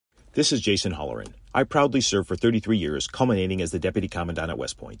This is Jason Holleran. I proudly served for 33 years, culminating as the Deputy Commandant at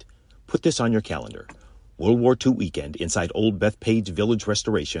West Point. Put this on your calendar. World War II weekend inside Old Bethpage Village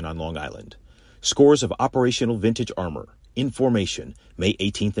Restoration on Long Island. Scores of operational vintage armor, in formation, May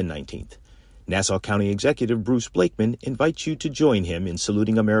 18th and 19th. Nassau County Executive Bruce Blakeman invites you to join him in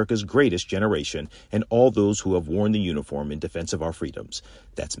saluting America's greatest generation and all those who have worn the uniform in defense of our freedoms.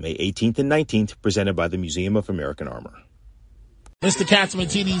 That's May 18th and 19th, presented by the Museum of American Armor. Mr.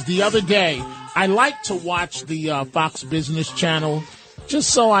 Katzman-Teddy's, the other day, I like to watch the Fox Business Channel just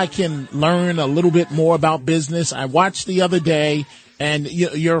so I can learn a little bit more about business. I watched the other day, and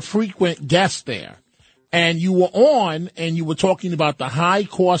you're a frequent guest there. And you were on, and you were talking about the high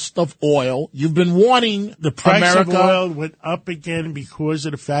cost of oil. You've been warning the price America. of oil went up again because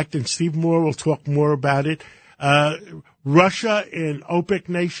of the fact, and Steve Moore will talk more about it. Russia and OPEC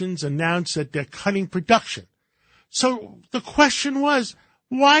nations announced that they're cutting production. So the question was,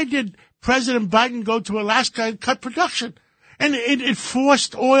 why did President Biden go to Alaska and cut production? And it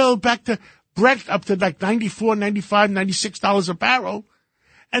forced oil back to Brent up to like $94, $95, $96 a barrel.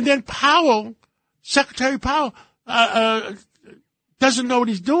 And then Secretary Powell, doesn't know what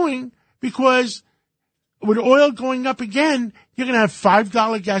he's doing because with oil going up again, you're going to have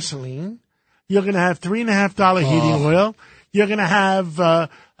 $5 gasoline. You're going to have $3.50 heating oil. You're going to have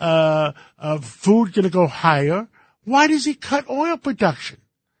food going to go higher. Why does he cut oil production?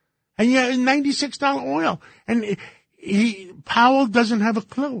 And you have $96 oil. And Powell doesn't have a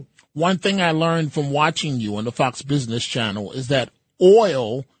clue. One thing I learned from watching you on the Fox Business Channel is that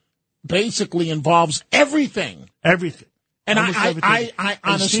oil basically involves everything. Everything. And I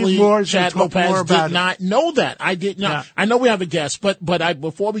honestly, Chad Lopez, did not know that. I did not. Yeah. I know we have a guest, but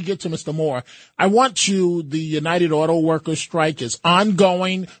before we get to Mr. Moore, I want the United Auto Workers strike is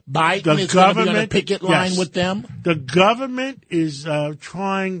ongoing. Biden is going to be on a picket line with them. The government is the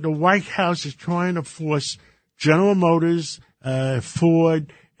White House is trying to force General Motors,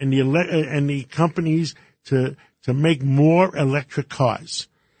 Ford, and the companies to make more electric cars.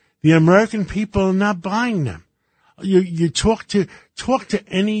 The American people are not buying them. You talk to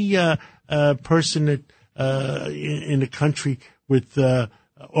any person that in the country with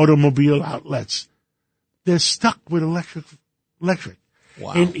automobile outlets. They're stuck with electric.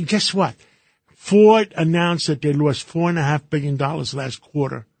 Wow. And guess what? Ford announced that they lost $4.5 billion last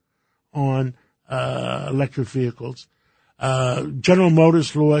quarter on electric vehicles. General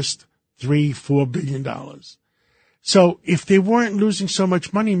Motors lost $4 billion. So if they weren't losing so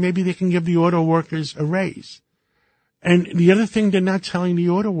much money, maybe they can give the auto workers a raise. And the other thing they're not telling the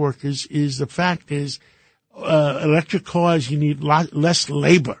auto workers is the fact is electric cars, you need less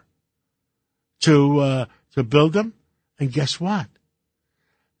labor to build them. And guess what?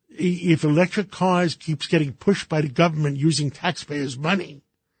 If electric cars keeps getting pushed by the government using taxpayers' money,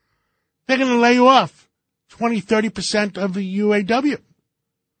 they're going to lay off 20-30% of the UAW.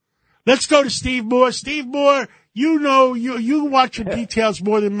 Let's go to Steve Moore. Steve Moore, you watch the details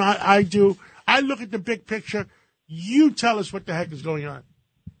more than I do. I look at the big picture. You tell us what the heck is going on.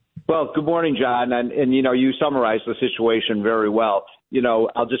 Well, good morning, John. And you summarized the situation very well.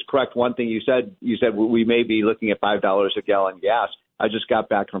 I'll just correct one thing you said. You said we may be looking at $5 a gallon gas. I just got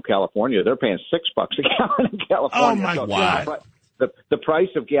back from California. They're paying $6 a gallon in California. Oh, my God. The price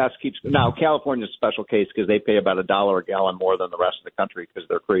of gas keeps – now, California's a special case because they pay about $1 a gallon more than the rest of the country because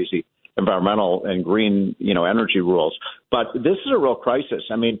they're crazy environmental and green, energy rules. But this is a real crisis.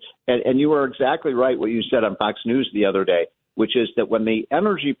 I mean, and you were exactly right what you said on Fox News the other day, which is that when the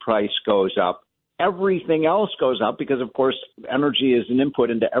energy price goes up, everything else goes up because, of course, energy is an input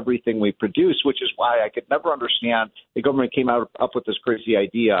into everything we produce, which is why I could never understand the government came up with this crazy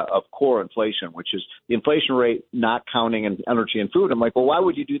idea of core inflation, which is the inflation rate not counting in energy and food. I'm like, well, why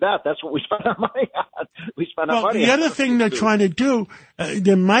would you do that? That's what we spend our money on. We spend our money on. The other thing they're trying to do,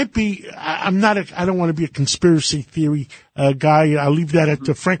 there might be, I don't want to be a conspiracy theory guy. I'll leave that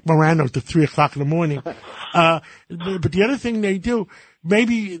to Frank Morano at 3:00 in the morning. But the other thing they do,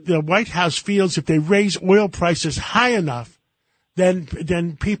 maybe the White House feels if they raise oil prices high enough,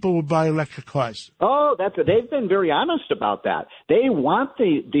 then people will buy electric cars. Oh, they've been very honest about that. They want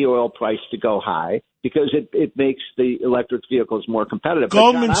the oil price to go high because it makes the electric vehicles more competitive.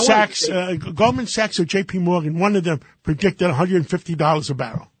 Goldman Sachs or J.P. Morgan, one of them predicted $150 a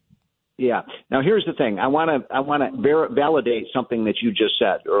barrel. Yeah. Now, here's the thing. I want to validate something that you just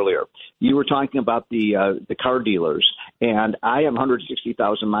said earlier. You were talking about the car dealers, and I have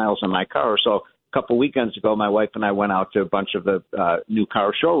 160,000 miles on my car. So a couple weekends ago, my wife and I went out to a bunch of the new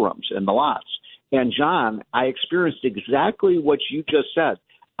car showrooms in the lots. And, John, I experienced exactly what you just said.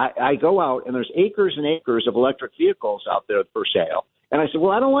 I go out, and there's acres and acres of electric vehicles out there for sale. And I said,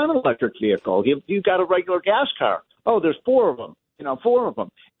 well, I don't want an electric vehicle. You've got a regular gas car. Oh, there's four of them.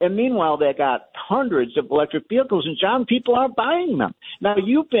 And meanwhile, they got hundreds of electric vehicles, and, John, people aren't buying them. Now,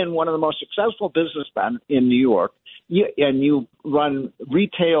 you've been one of the most successful businessmen in New York, and you run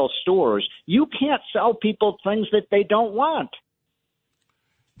retail stores. You can't sell people things that they don't want.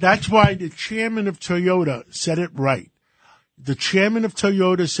 That's why the chairman of Toyota said it right. The chairman of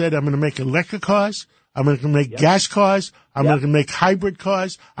Toyota said, I'm going to make electric cars. I'm going to make gas cars. I'm going to make hybrid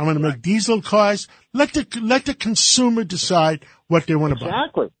cars. I'm going to make diesel cars. Let the consumer decide what they want to buy.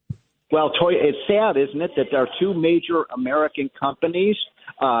 Exactly. Well, it's sad, isn't it, that there are two major American companies,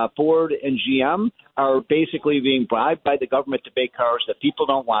 Ford and GM, are basically being bribed by the government to make cars that people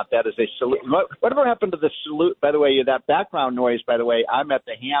don't want. That is a salute. Whatever happened to the salute? By the way, that background noise, by the way, I'm at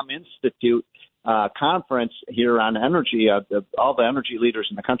the Ham Institute conference here on energy. All the energy leaders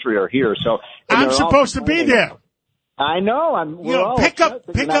in the country are here. So I'm supposed to be there. I know. Pick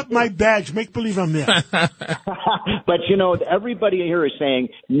up my badge. Make believe I'm there. But, everybody here is saying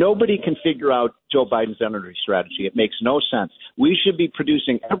nobody can figure out Joe Biden's energy strategy. It makes no sense. We should be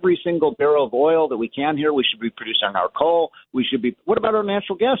producing every single barrel of oil that we can here. We should be producing our coal. What about our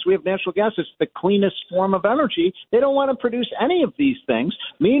natural gas? We have natural gas. It's the cleanest form of energy. They don't want to produce any of these things.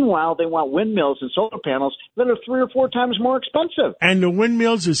 Meanwhile, they want windmills and solar panels that are 3 or 4 times more expensive. And the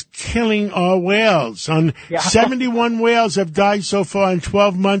windmills is killing our whales. 71 whales have died so far in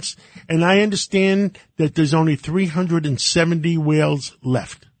 12 months, and I understand that there's only 370 whales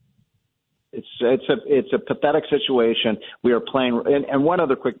left. It's a pathetic situation. We are playing, and one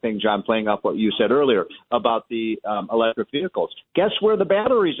other quick thing, John, playing off what you said earlier about the electric vehicles. Guess where the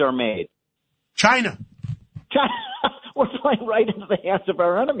batteries are made? China. We're playing right into the hands of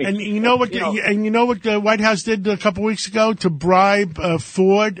our enemies. And you know what? The White House did a couple weeks ago to bribe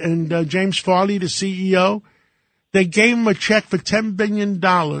Ford and James Farley, the CEO. They gave him a check for $10 billion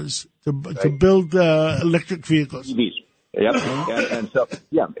to build electric vehicles. EVs. Yep.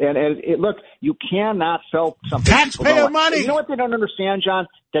 Look, you cannot sell something. Taxpayer money. You know what they don't understand, John?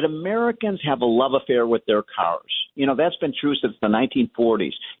 That Americans have a love affair with their cars. That's been true since the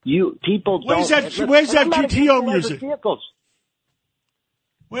 1940s. People don't. Where's that GTO music? Vehicles.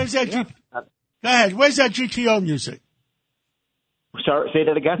 Where's that? Go ahead. Where's that GTO music? Sorry, say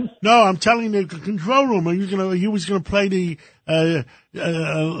that again? No, I'm telling the control room. He was gonna play the the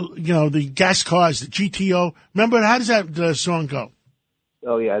gas cars, the GTO. Remember, how does that song go?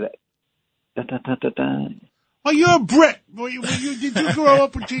 Oh yeah. Oh, you're a Brit. Did you grow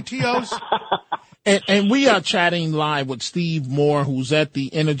up with GTOs? And we are chatting live with Steve Moore, who's at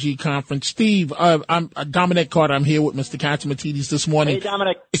the Energy Conference. Steve, I'm Dominic Carter. I'm here with Mr. Katsimatidis this morning. Hey,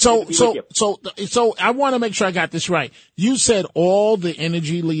 Dominic. So I want to make sure I got this right. You said all the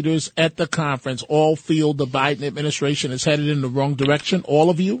energy leaders at the conference all feel the Biden administration is headed in the wrong direction.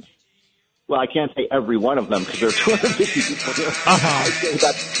 All of you? Well, I can't say every one of them because there are 250 people here. I say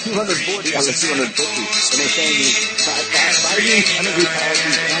about 240 out of 250, and they're saying Biden's energy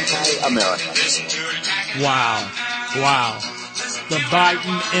policy is anti-American. Wow. The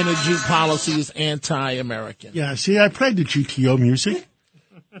Biden energy policy is anti-American. Yeah, see, I played the GTO music.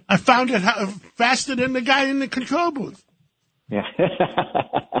 I found it faster than the guy in the control booth. Yeah.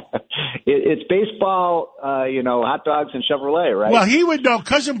 It's baseball, hot dogs and Chevrolet, right? Well, he would know.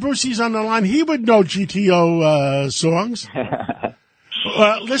 Cousin Brucey's on the line. He would know GTO songs.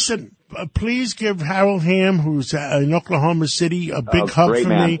 Listen, please give Harold Ham, who's in Oklahoma City, a big hug for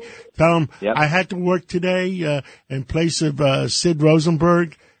me. Tell him I had to work today in place of Sid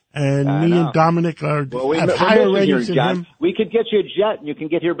Rosenberg. And me and Dominic are have higher ratings than him. We could get you a jet, and you can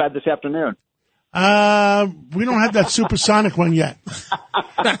get here by this afternoon. We don't have that supersonic one yet.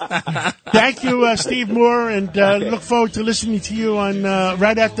 Thank you, Steve Moore, and look forward to listening to you on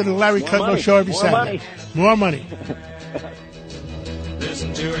right after the Larry Kudlow show every Saturday. More money.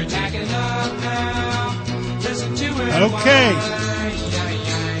 Listen to her tacking up now. Listen to her. Okay.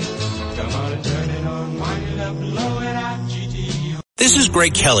 Come on and turn it on, wind it up, blow it out, GTO. This is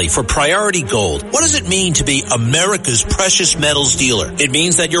Greg Kelly for Priority Gold. What does it mean to be America's precious metals dealer? It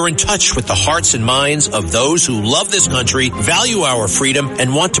means that you're in touch with the hearts and minds of those who love this country, value our freedom,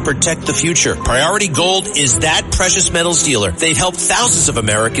 and want to protect the future. Priority Gold is that precious metals dealer. They've helped thousands of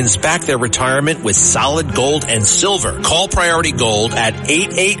Americans back their retirement with solid gold and silver. Call Priority Gold at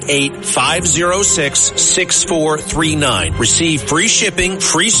 888-506-6439. Receive free shipping,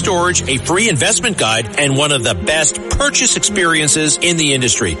 free storage, a free investment guide, and one of the best purchase experiences in the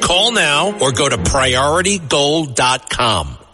industry. Call now or go to PriorityGold.com.